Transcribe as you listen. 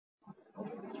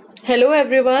Hello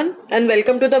everyone and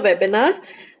welcome to the webinar.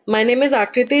 My name is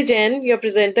Akriti Jain, your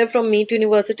presenter from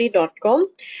MeetUniversity.com,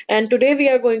 and today we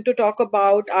are going to talk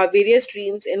about our various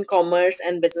streams in commerce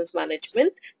and business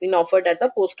management being offered at the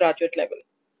postgraduate level.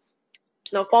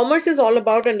 Now, commerce is all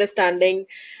about understanding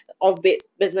of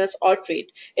business or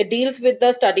trade. It deals with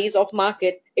the studies of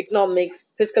market, economics,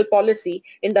 fiscal policy,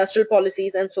 industrial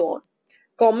policies, and so on.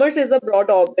 Commerce is a broad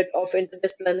orbit of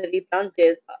interdisciplinary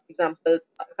branches, example,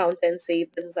 accountancy,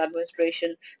 business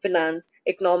administration, finance,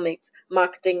 economics,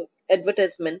 marketing,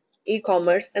 advertisement,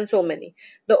 e-commerce, and so many.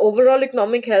 The overall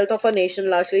economic health of a nation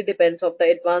largely depends on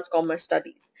the advanced commerce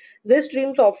studies. This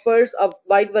stream offers a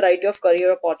wide variety of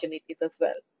career opportunities as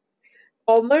well.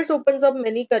 Commerce opens up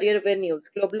many career venues.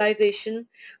 Globalization,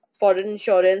 foreign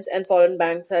insurance, and foreign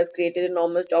banks has created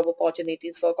enormous job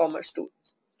opportunities for commerce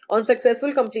students. On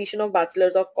successful completion of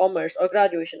Bachelor's of Commerce or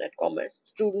graduation at Commerce,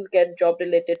 students get job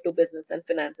related to business and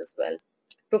finance as well.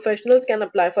 Professionals can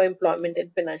apply for employment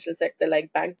in financial sector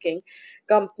like banking,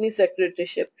 company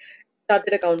secretaryship,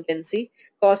 chartered accountancy,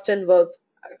 cost and works,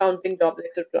 accounting jobs,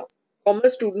 etc.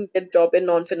 Commerce students get job in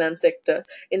non-finance sector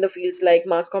in the fields like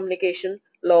mass communication,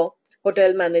 law,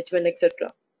 hotel management, etc.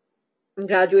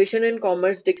 Graduation in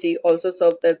Commerce degree also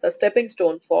serves as a stepping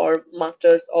stone for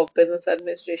Masters of Business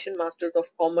Administration, Masters of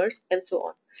Commerce, and so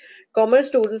on. Commerce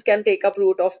students can take up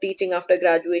route of teaching after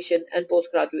graduation and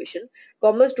post-graduation.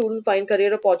 Commerce students find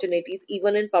career opportunities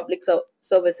even in public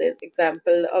services,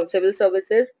 example of civil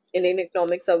services, Indian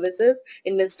economic services,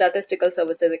 Indian statistical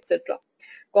services, etc.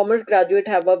 Commerce graduates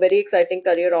have a very exciting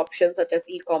career option such as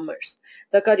e-commerce.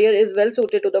 The career is well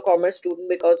suited to the commerce student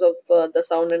because of the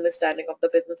sound understanding of the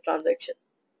business transaction.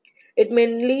 It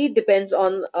mainly depends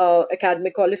on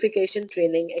academic qualification,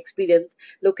 training, experience,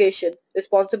 location,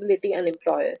 responsibility, and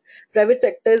employer. Private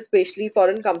sector, especially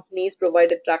foreign companies,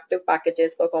 provide attractive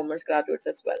packages for commerce graduates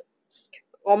as well.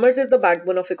 Commerce is the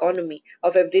backbone of economy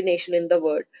of every nation in the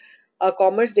world. A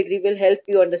commerce degree will help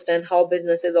you understand how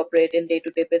businesses operate in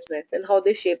day-to-day business and how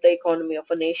they shape the economy of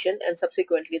a nation and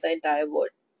subsequently the entire world.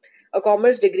 A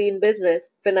commerce degree in business,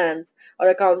 finance, or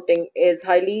accounting is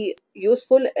highly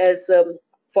useful as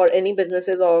for any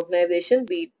businesses or organization,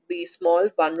 be small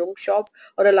one-room shop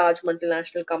or a large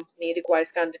multinational company,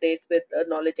 requires candidates with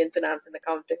knowledge in finance and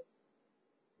accounting.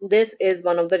 This is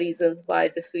one of the reasons why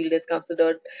this field is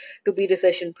considered to be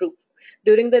recession-proof.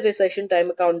 During the recession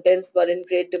time, accountants were in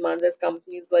great demand as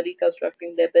companies were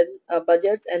reconstructing their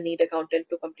budgets and need accountants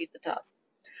to complete the task.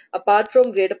 Apart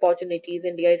from great opportunities,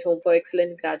 India is home for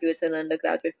excellent graduates and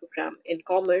undergraduate program in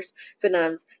commerce,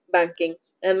 finance, banking,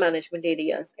 and management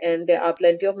areas. And there are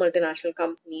plenty of multinational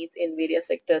companies in various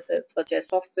sectors such as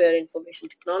software, information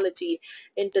technology,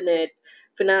 internet,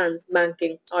 finance,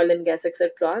 banking, oil and gas,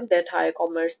 etc. that hire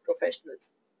commerce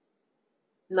professionals.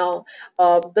 Now,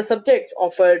 the subjects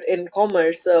offered in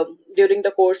commerce during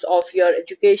the course of your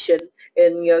education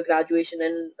in your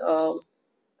graduation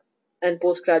and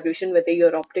post-graduation, whether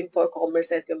you're opting for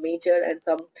commerce as your major and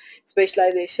some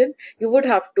specialization, you would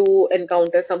have to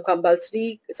encounter some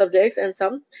compulsory subjects and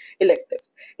some electives.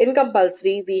 In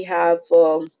compulsory, we have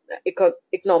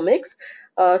economics.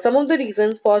 Some of the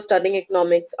reasons for studying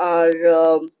economics are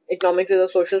economics is a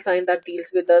social science that deals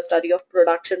with the study of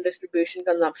production, distribution,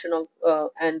 consumption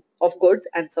of and of goods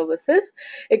and services.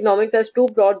 Economics has two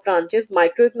broad branches: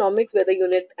 microeconomics, where the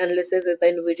unit analysis is the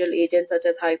individual agent such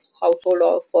as household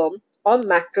or firm, or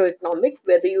macroeconomics,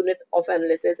 where the unit of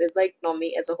analysis is the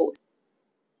economy as a whole.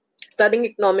 Studying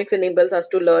economics enables us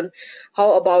to learn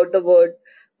how about the world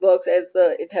works as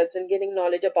it helps in gaining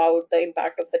knowledge about the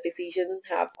impact of the decisions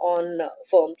have on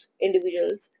firms,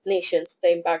 individuals, nations,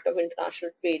 the impact of international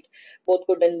trade, both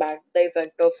good and bad, the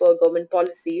effect of government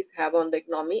policies have on the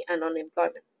economy and on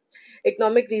employment.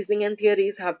 Economic reasoning and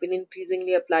theories have been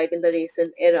increasingly applied in the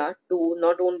recent era to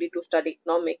not only to study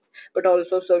economics but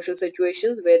also social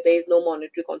situations where there is no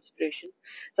monetary consideration,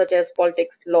 such as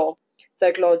politics, law,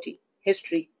 psychology,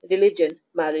 history, religion,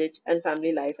 marriage, and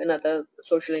family life and other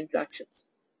social interactions.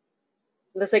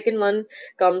 The second one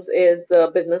comes is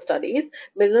business studies.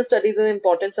 Business studies is an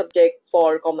important subject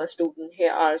for commerce students.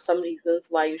 Here are some reasons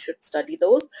why you should study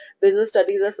those. Business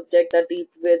studies is a subject that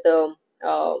deals with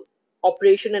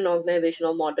operation and organization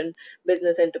of modern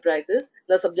business enterprises.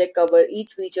 The subject covers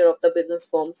each feature of the business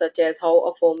firm, such as how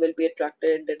a firm will be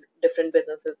attracted in different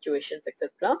business situations,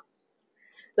 etc.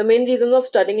 The main reasons of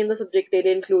studying in the subject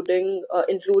area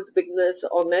includes business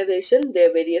organization,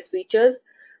 their various features,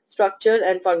 structure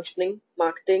and functioning,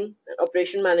 marketing,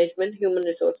 operation management, human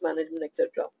resource management,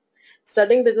 etc.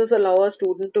 Studying business allows a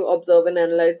student to observe and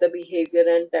analyze the behavior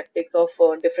and tactics of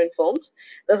different firms.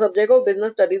 The subject of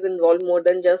business studies involve more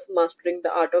than just mastering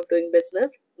the art of doing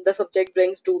business. The subject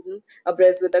brings students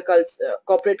abreast with the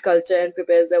corporate culture and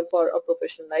prepares them for a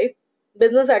professional life.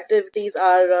 Business activities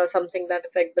are something that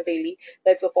affect the daily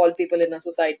lives of all people in a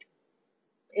society.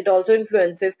 It also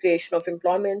influences creation of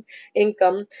employment,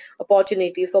 income,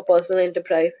 opportunities for personal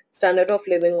enterprise, standard of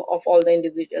living of all the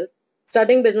individuals.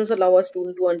 Studying business allows a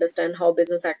student to understand how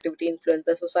business activity influence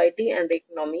the society and the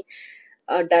economy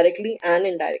directly and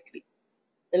indirectly.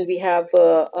 And we have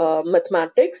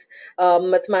mathematics.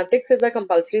 Mathematics is a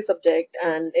compulsory subject,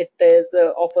 and it is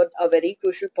offered a very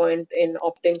crucial point in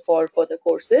opting for further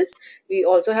courses. We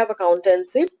also have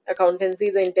accountancy. Accountancy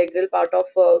is an integral part of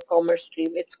commerce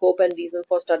stream. Its scope and reason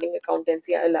for studying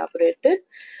accountancy are elaborated.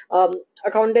 Um,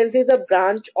 Accountancy is a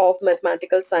branch of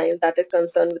mathematical science that is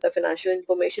concerned with the financial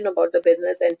information about the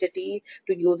business entity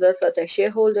to users such as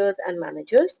shareholders and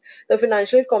managers. The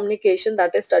financial communication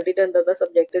that is studied under the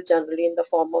subject is generally in the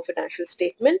form of financial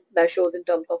statement that shows in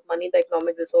terms of money the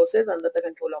economic resources under the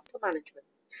control of the management.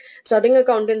 Studying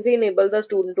accountancy enables the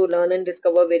student to learn and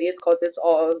discover various causes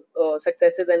of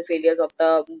successes and failures of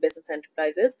the business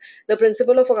enterprises. The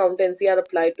principle of accountancy are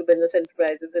applied to business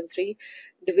enterprises in three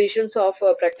divisions of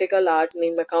practical art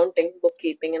named accounting,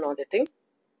 bookkeeping, and auditing.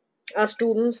 A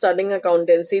student studying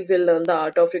accountancy will learn the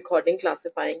art of recording,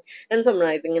 classifying, and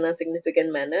summarizing in a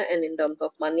significant manner and in terms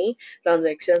of money,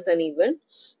 transactions, and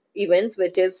events,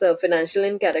 which is financial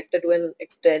in character to an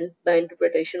extent, the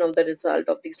interpretation of the result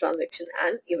of these transactions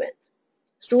and events.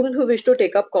 Students who wish to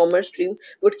take up commerce stream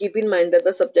would keep in mind that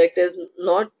the subject is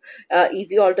not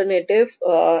easy alternative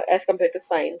as compared to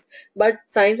science, but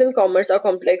science and commerce are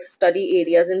complex study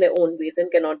areas in their own ways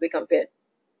and cannot be compared.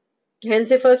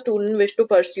 Hence, if a student wish to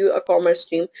pursue a commerce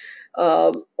stream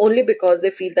only because they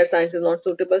feel that science is not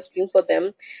suitable stream for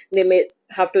them, they may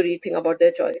have to rethink about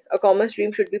their choice. A commerce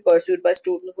stream should be pursued by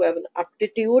students who have an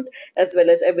aptitude as well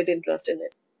as avid interest in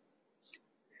it.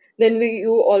 Then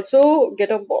you also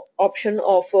get an option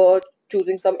of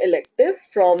choosing some elective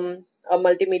from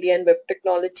multimedia and web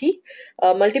technology.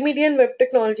 Multimedia and web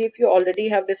technology, if you already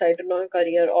have decided on a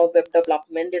career of web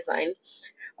development design,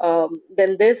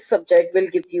 then this subject will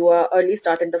give you a early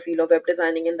start in the field of web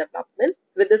designing and development.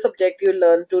 With this subject, you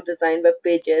learn to design web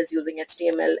pages using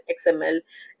HTML, XML,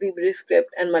 VBScript,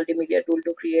 and multimedia tool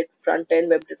to create front-end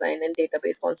web design and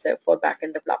database concept for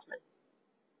back-end development.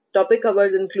 Topic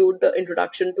covers include the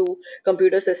introduction to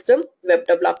computer system, web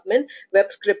development, web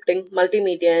scripting,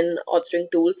 multimedia and authoring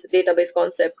tools, database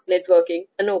concept, networking,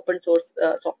 and open source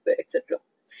software, etc.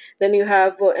 Then you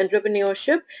have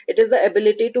entrepreneurship. It is the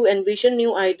ability to envision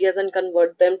new ideas and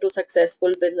convert them to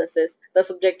successful businesses. The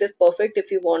subject is perfect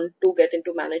if you want to get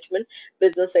into management,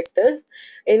 business sectors.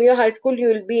 In your high school, you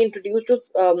will be introduced to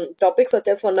topics such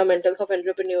as fundamentals of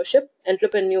entrepreneurship,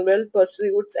 entrepreneurial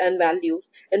pursuits and values,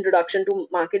 introduction to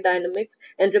market dynamics,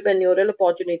 entrepreneurial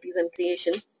opportunities and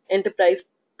creation, enterprise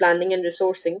planning and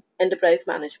resourcing, enterprise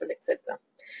management, etc.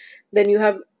 Then you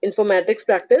have informatics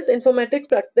practice. Informatics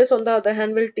practice, on the other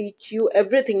hand, will teach you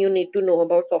everything you need to know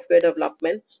about software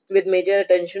development, with major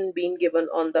attention being given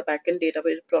on the backend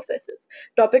database processes.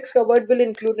 Topics covered will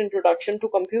include introduction to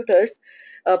computers,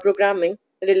 programming,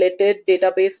 related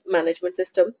database management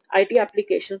system, IT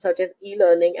applications such as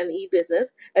e-learning and e-business,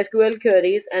 SQL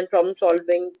queries, and problem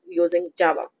solving using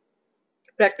Java.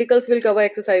 Practicals will cover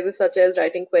exercises such as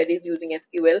writing queries using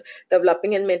SQL,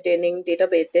 developing and maintaining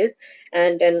databases,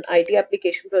 and an IT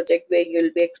application project where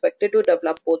you'll be expected to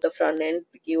develop both the front end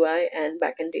UI and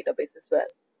back end database as well.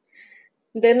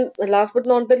 Then last but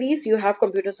not the least, you have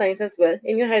computer science as well.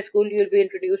 In your high school, you'll be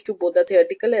introduced to both the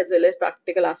theoretical as well as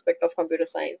practical aspect of computer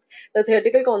science. The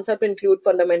theoretical concepts include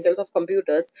fundamentals of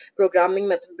computers, programming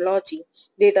methodology,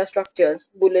 data structures,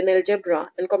 Boolean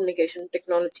algebra, and communication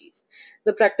technologies.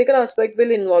 The practical aspect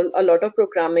will involve a lot of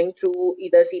programming through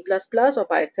either C++ or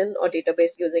Python or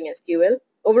database using SQL.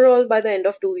 Overall, by the end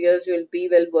of 2 years, you'll be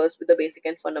well versed with the basic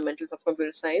and fundamentals of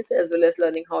computer science as well as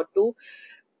learning how to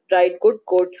write good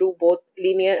code through both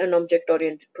linear and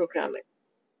object-oriented programming.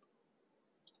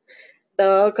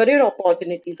 The career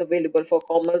opportunities available for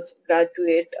commerce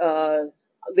graduate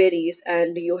varies,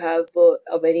 and you have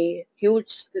a very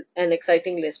huge and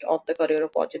exciting list of the career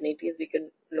opportunities we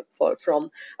can look for,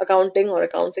 from accounting or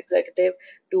accounts executive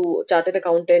to chartered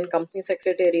accountant, company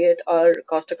secretariat or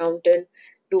cost accountant,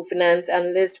 to finance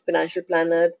analyst, financial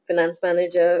planner, finance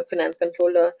manager, finance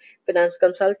controller, finance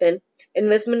consultant,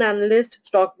 investment analyst,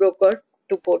 stockbroker,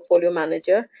 to portfolio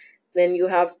manager. Then you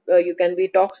have you can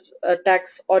be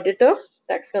tax auditor,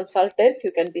 tax consultant,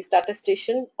 you can be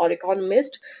statistician or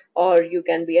economist, or you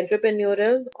can be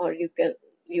entrepreneurial, or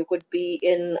You could be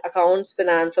in accounts,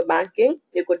 finance, or banking.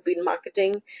 You could be in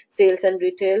marketing, sales and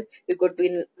retail. You could be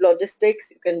in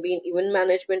logistics. You can be in event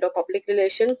management or public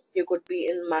relations. You could be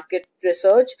in market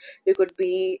research. You could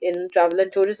be in travel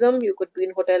and tourism. You could be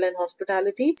in hotel and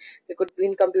hospitality. You could be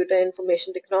in computer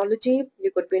information technology.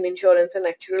 You could be in insurance and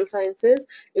actuarial sciences.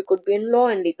 You could be in law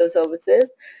and legal services,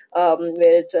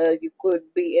 where you could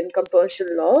be in commercial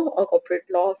law or corporate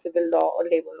law, civil law or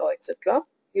labor law, etc.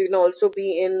 You can also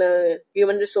be in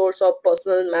human resource or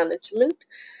personal management.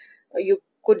 You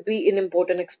could be in import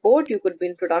and export. You could be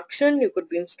in production. You could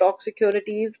be in stock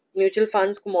securities, mutual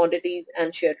funds, commodities,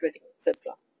 and share trading,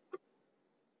 etc.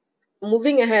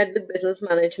 Moving ahead with business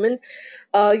management,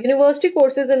 university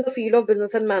courses in the field of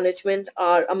business and management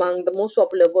are among the most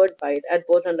popular worldwide at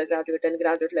both undergraduate and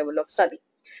graduate level of study.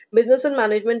 Business and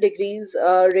management degrees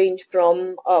range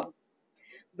from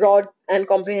broad and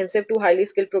comprehensive to highly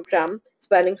skilled program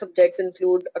spanning subjects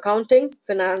include accounting,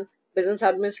 finance, business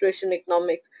administration,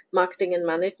 economics, marketing and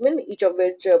management, each of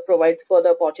which provides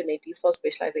further opportunities for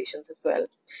specializations as well.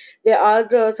 There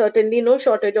are certainly no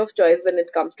shortage of choice when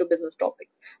it comes to business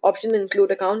topics. Options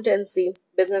include accountancy,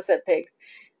 business ethics,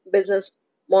 business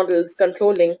models,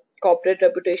 controlling, corporate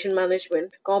reputation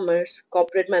management, commerce,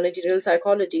 corporate managerial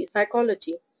psychology,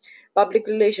 public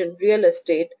relations, real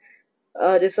estate,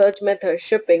 research methods,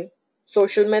 shipping,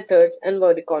 social methods and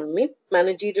world economy,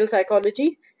 managerial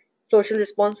psychology, social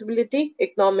responsibility,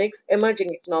 economics,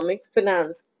 emerging economics,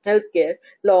 finance, healthcare,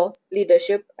 law,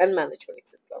 leadership, and management,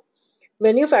 etc.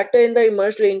 When you factor in the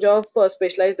immense range of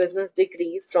specialized business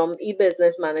degrees from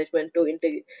e-business management to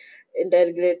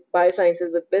integrate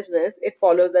biosciences with business, it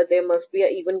follows that there must be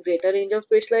an even greater range of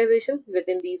specialization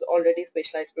within these already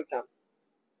specialized programs.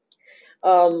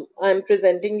 I'm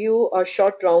presenting you a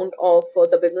short round of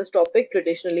the business topic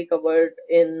traditionally covered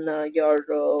in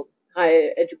your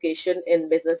higher education in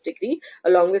business degree,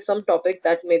 along with some topic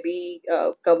that may be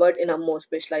covered in a more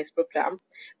specialized program.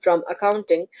 From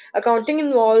accounting, accounting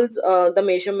involves the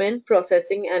measurement,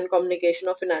 processing, and communication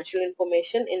of financial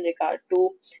information in regard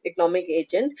to economic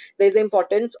agent. There is the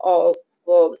importance of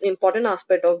important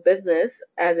aspect of business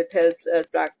as it helps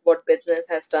track what business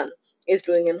has done, is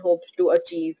doing, and hopes to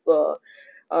achieve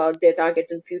their target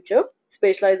in future.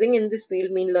 Specializing in this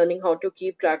field means learning how to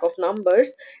keep track of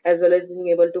numbers as well as being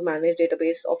able to manage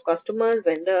database of customers,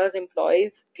 vendors,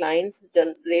 employees, clients,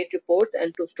 generate reports,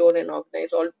 and to store and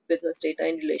organize all business data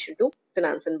in relation to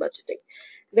finance and budgeting.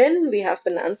 Then we have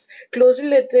finance. Closely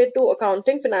related to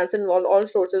accounting, finance involve all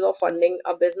sources of funding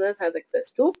a business has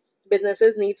access to.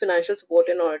 Businesses need financial support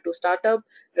in order to start up,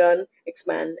 run,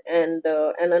 expand, and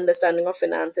an understanding of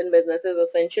finance in business is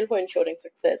essential for ensuring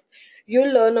success.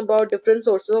 You'll learn about different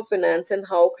sources of finance and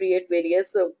how create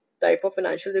various type of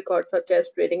financial records such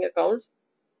as trading accounts,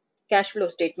 cash flow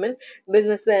statement,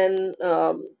 business and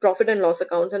profit and loss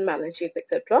accounts, and balance sheets,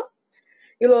 etc.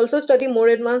 You'll also study more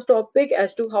advanced topic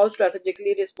as to how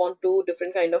strategically respond to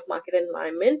different kind of market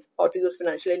environments, how to use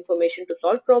financial information to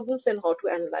solve problems, and how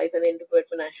to analyze and interpret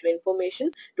financial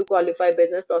information to qualify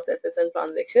business processes and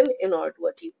transactions in order to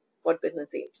achieve what business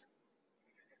aims.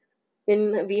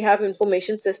 Then we have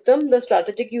information system. The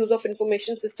strategic use of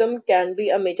information system can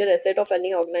be a major asset of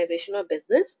any organization or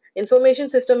business. Information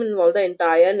system involve the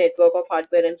entire network of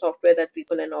hardware and software that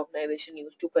people and organization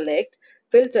use to collect,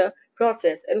 filter,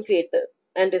 process, and create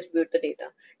and distribute the data.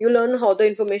 You learn how the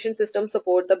information system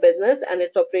support the business and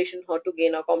its operation, how to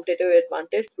gain a competitive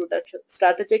advantage through that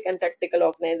strategic and tactical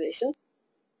organization,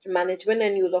 management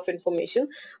and use of information,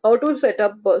 how to set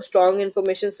up a strong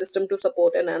information system to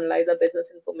support and analyze the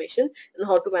business information, and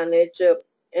how to manage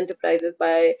enterprises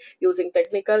by using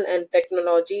technical and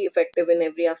technology effective in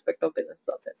every aspect of business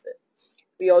processes.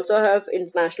 We also have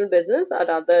international business,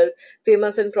 another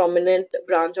famous and prominent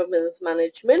branch of business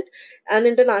management. An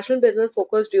international business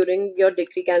focus during your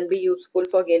degree can be useful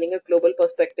for gaining a global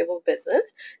perspective of business.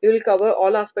 We will cover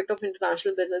all aspects of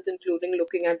international business, including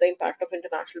looking at the impact of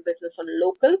international business on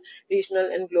local,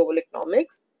 regional, and global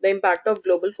economics. The impact of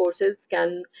global forces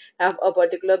can have a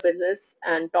particular business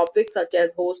and topics such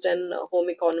as host and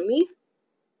home economies,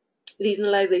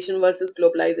 regionalization versus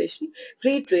globalization,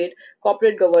 free trade,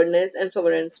 corporate governance, and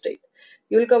sovereign state.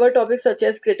 You will cover topics such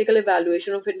as critical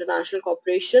evaluation of international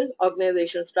cooperation,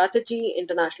 organization strategy,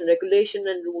 international regulation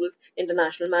and rules,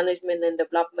 international management and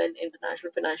development,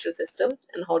 international financial systems,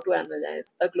 and how to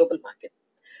analyze a global market.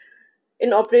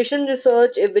 In operation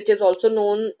research, which is also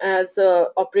known as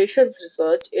operations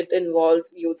research, it involves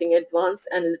using advanced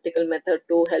analytical method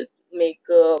to help make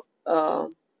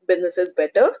businesses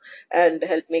better and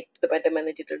help make the better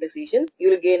managerial decision. You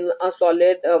will gain a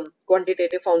solid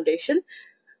quantitative foundation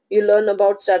You learn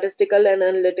about statistical and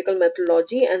analytical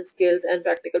methodology and skills and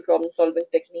practical problem solving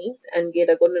techniques and get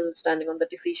a good understanding on the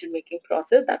decision making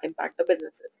process that impact the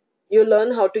businesses. You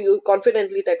learn how to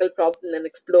confidently tackle problems and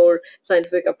explore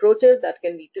scientific approaches that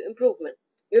can lead to improvement.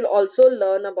 You'll also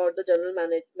learn about the general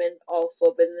management of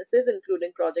businesses,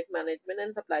 including project management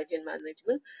and supply chain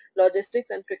management, logistics,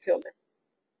 and procurement.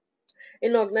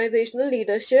 In organizational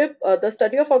leadership, the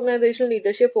study of organizational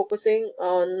leadership focusing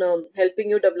on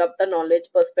helping you develop the knowledge,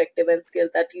 perspective, and skill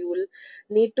that you will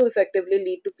need to effectively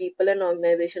lead to people and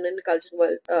organization in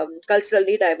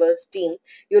culturally diverse team.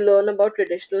 You learn about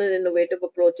traditional and innovative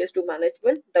approaches to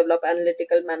management, develop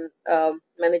analytical,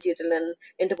 managerial, and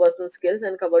interpersonal skills,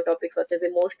 and cover topics such as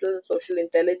emotional and social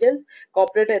intelligence,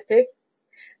 corporate ethics,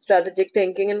 strategic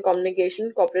thinking and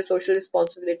communication, corporate social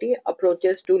responsibility,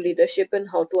 approaches to leadership, and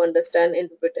how to understand,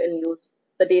 interpret, and use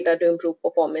the data to improve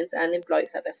performance and employee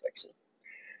satisfaction.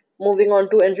 Moving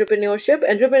on to entrepreneurship.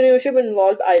 Entrepreneurship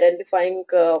involves identifying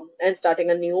and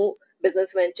starting a new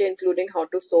business venture, including how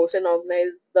to source and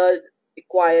organize the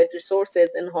required resources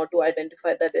and how to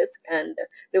identify the risk and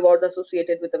reward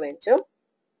associated with the venture.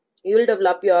 You will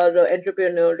develop your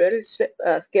entrepreneurial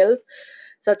skills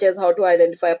such as how to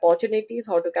identify opportunities,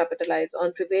 how to capitalize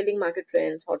on prevailing market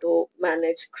trends, how to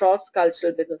manage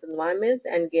cross-cultural business environments,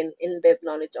 and gain in-depth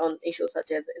knowledge on issues such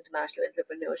as international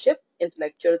entrepreneurship,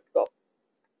 intellectual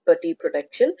property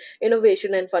protection,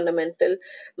 innovation, and fundamental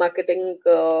marketing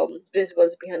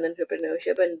principles behind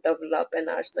entrepreneurship, and develop an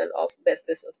arsenal of best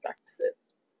business practices.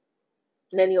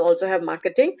 Then you also have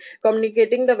marketing,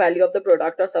 communicating the value of the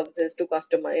product or services to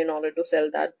customer in order to sell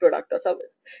that product or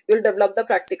service. You'll develop the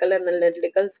practical and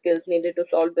analytical skills needed to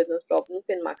solve business problems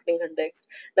in marketing context,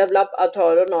 develop a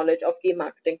thorough knowledge of key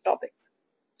marketing topics.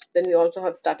 Then we also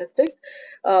have statistics.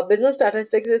 Business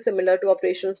statistics is similar to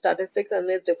operational statistics and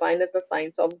is defined as the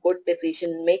science of good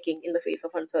decision making in the face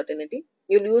of uncertainty.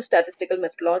 You'll use statistical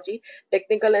methodology,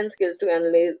 technical and skills to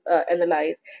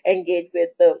analyze, engage with,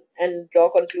 and draw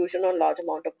conclusion on large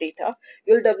amount of data.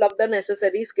 You'll develop the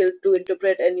necessary skills to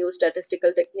interpret and use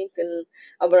statistical techniques in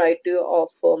a variety of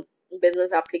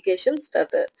business applications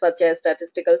such as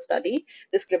statistical study,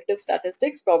 descriptive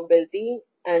statistics, probability,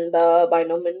 and the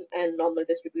binomial and normal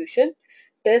distribution,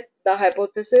 test the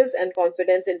hypothesis and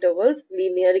confidence intervals,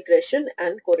 linear regression,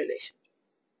 and correlation.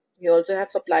 You also have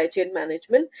supply chain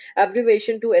management,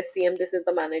 abbreviation to SCM. This is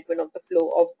the management of the flow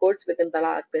of goods within the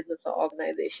large business or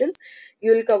organization.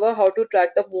 You will cover how to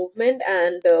track the movement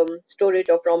and storage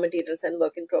of raw materials and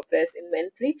work in progress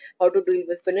inventory, how to deal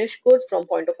with finished goods from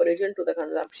point of origin to the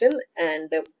consumption,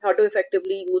 and how to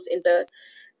effectively use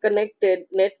interconnected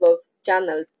networks,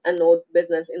 channels, and node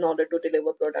business in order to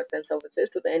deliver products and services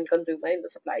to the end consumer in the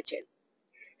supply chain.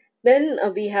 Then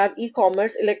we have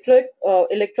e-commerce.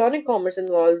 Electronic commerce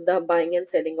involves the buying and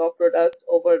selling of products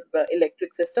over the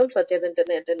electric systems such as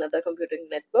internet and other computing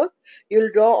networks.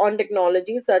 You'll draw on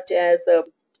technologies such as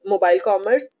mobile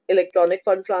commerce, electronic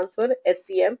fund transfer,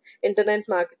 SCM, internet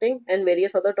marketing, and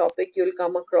various other topics you'll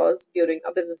come across during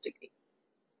a business degree.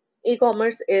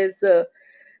 E-commerce is the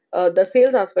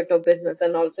sales aspect of business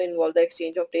and also involve the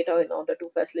exchange of data in order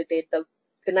to facilitate the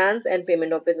finance and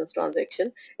payment of business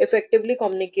transaction, effectively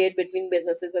communicate between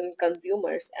businesses and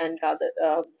consumers, and gather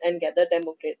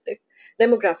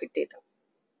demographic data.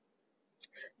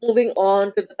 Moving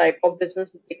on to the type of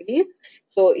business degrees.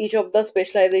 So each of the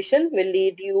specialization will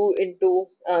lead you into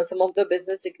some of the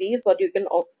business degrees what you can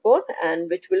opt for and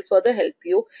which will further help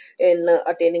you in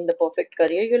attaining the perfect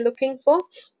career you're looking for.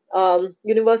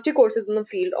 University courses in the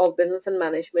field of business and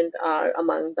management are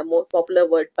among the most popular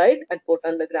worldwide at both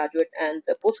undergraduate and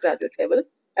the postgraduate level.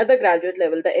 At the graduate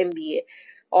level, the MBA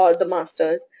or the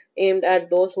masters aimed at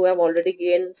those who have already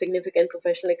gained significant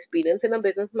professional experience in a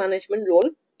business management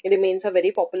role. It remains a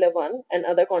very popular one, and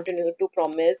other continue to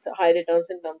promise high returns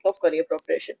in terms of career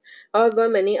progression. However,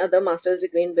 many other master's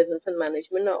degree in business and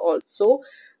management are also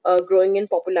growing in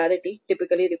popularity,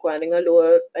 typically requiring a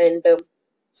lower end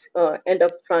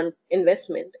upfront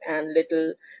investment and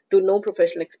little to no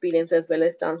professional experience, as well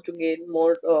as chance to gain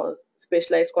more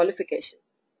specialized qualification.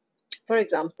 For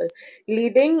example,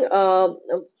 leading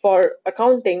for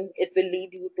accounting, it will lead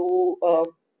you to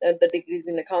the degrees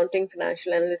in accounting,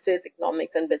 financial analysis,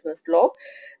 economics, and business law.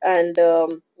 And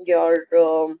your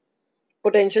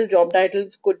potential job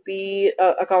titles could be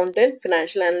accountant,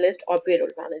 financial analyst, or payroll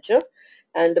manager.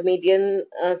 And the median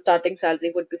starting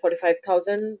salary would be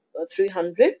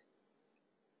 45,300.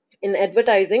 In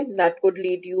advertising, that could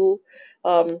lead you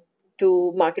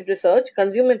to market research,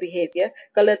 consumer behavior,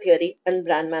 color theory, and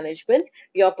brand management.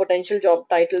 Your potential job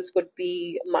titles could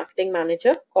be marketing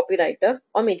manager, copywriter,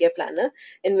 or media planner,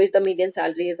 in which the median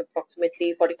salary is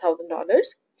approximately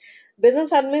 $40,000.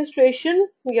 Business administration,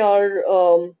 your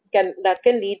can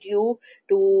lead you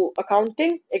to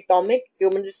accounting, economic,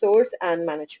 human resource, and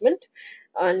management.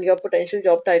 And your potential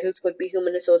job titles could be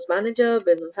human resource manager,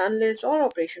 business analyst, or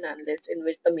operation analyst, in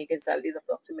which the median salary is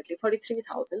approximately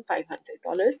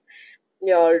 $43,500.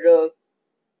 Your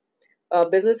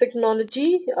business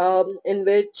technology, in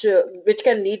which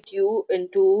can lead you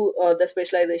into the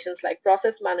specializations like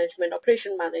process management,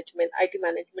 operation management, IT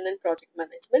management, and project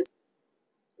management,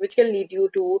 which can lead you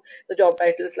to the job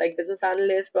titles like business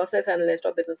analyst, process analyst,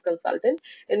 or business consultant,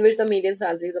 in which the median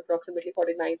salary is approximately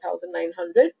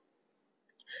 49,900.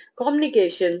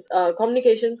 Communications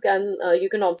can you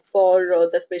can opt for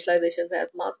the specializations as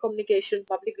mass communication,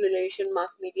 public relation, mass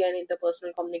media, and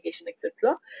interpersonal communication,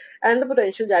 etc. And the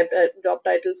potential job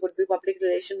titles would be public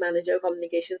relation manager,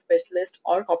 communication specialist,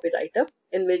 or copywriter,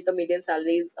 in which the median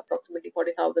salary is approximately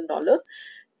 $40,000.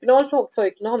 You can also opt for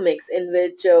economics, in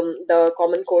which the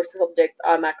common course subjects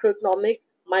are macroeconomics,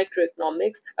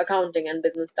 microeconomics, accounting, and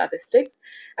business statistics.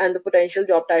 And the potential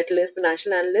job title is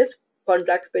financial analyst,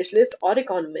 contract specialist, or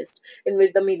economist, in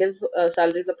which the median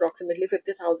salary is approximately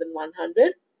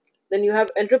 50,100. Then you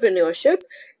have entrepreneurship.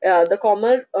 The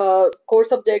common core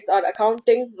subjects are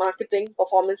accounting, marketing,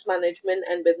 performance management,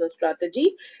 and business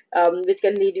strategy, which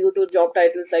can lead you to job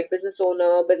titles like business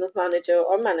owner, business manager,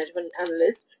 or management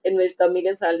analyst, in which the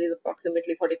median salary is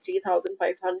approximately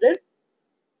 43,500.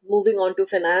 Moving on to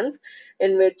finance,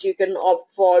 in which you can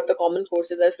opt for the common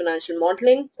courses as financial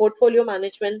modeling, portfolio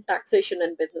management, taxation,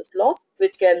 and business law,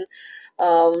 which can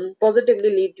positively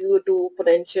lead you to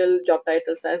potential job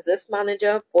titles as risk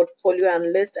manager, portfolio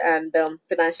analyst, and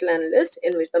financial analyst,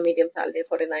 in which the median salary is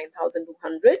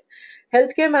 49,200.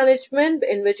 Healthcare management,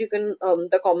 in which you can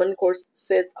the common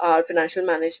courses are financial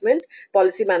management,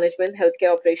 policy management,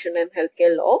 healthcare operation, and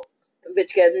healthcare law,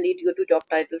 which can lead you to job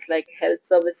titles like health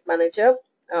service manager,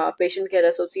 patient care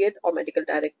associate, or medical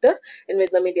director, in which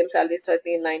the median salary is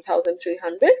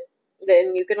 39,300.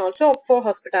 Then you can also opt for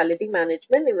hospitality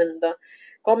management. Even the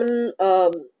common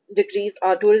degrees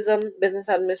are tourism, business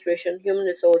administration, human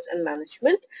resource, and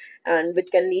management, and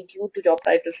which can lead you to job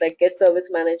titles like guest service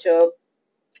manager,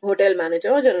 hotel manager,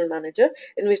 or general manager,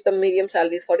 in which the median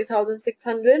salary is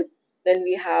 40,600. Then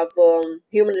we have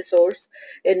human resource,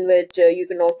 in which you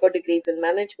can offer degrees in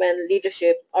management,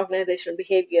 leadership, organizational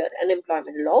behavior, and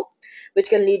employment law, which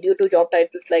can lead you to job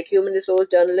titles like human resource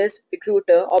journalist,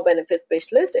 recruiter, or benefit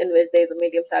specialist, in which there is a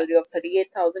median salary of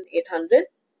 38,800.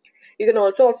 You can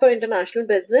also offer international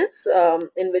business,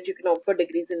 in which you can offer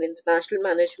degrees in international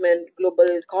management,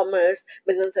 global commerce,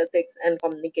 business ethics, and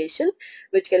communication,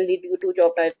 which can lead you to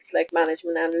job titles like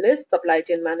management analyst, supply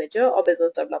chain manager, or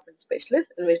business development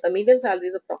specialist, in which the median salary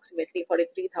is approximately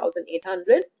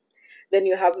 43,800. Then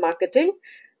you have marketing,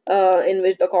 in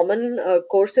which the common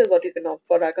courses what you can opt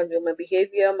for are consumer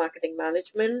behavior, marketing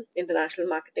management, international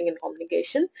marketing, and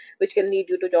communication, which can lead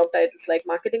you to job titles like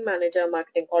marketing manager,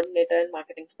 marketing coordinator, and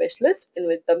marketing specialist, in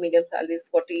which the median salary is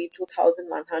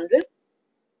 42,100.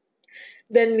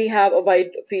 Then we have a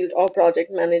wide field of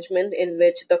project management, in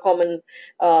which the common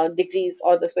degrees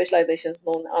or the specializations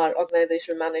known are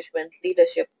organizational management,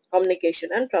 leadership,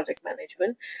 communication, and project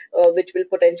management, which will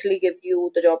potentially give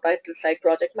you the job titles like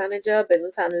project manager,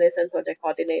 business analyst, and project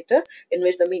coordinator, in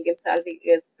which the median salary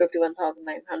is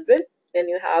 51,900. Then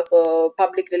you have a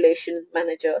public relation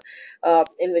manager,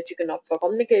 in which you can opt for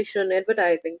communication,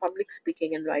 advertising, public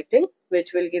speaking, and writing,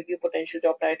 which will give you potential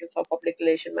job titles for public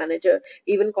relation manager,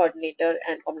 event coordinator,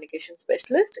 and communication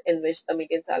specialist, in which the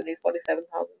median salary is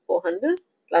 47,400.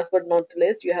 Last but not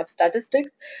least, you have statistics,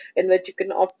 in which you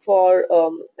can opt for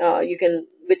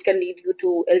which can lead you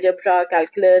to algebra,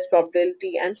 calculus,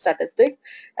 probability, and statistics.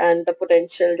 And the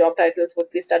potential job titles would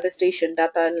be statistician,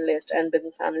 data analyst, and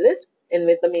business analyst, in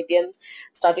which the median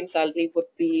starting salary would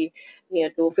be near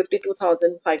to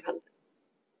 52,500.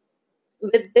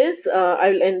 With this,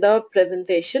 I will end the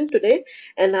presentation today,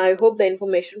 and I hope the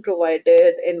information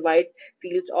provided in wide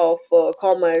fields of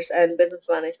commerce and business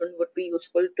management would be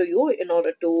useful to you in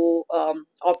order to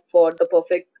opt for the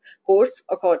perfect course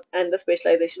and the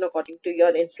specialization according to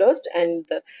your interest. And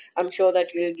I'm sure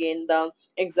that you will gain the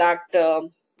exact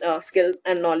skill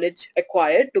and knowledge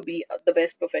acquired to be the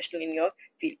best professional in your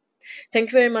field.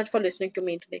 Thank you very much for listening to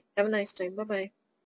me today. Have a nice time. Bye bye.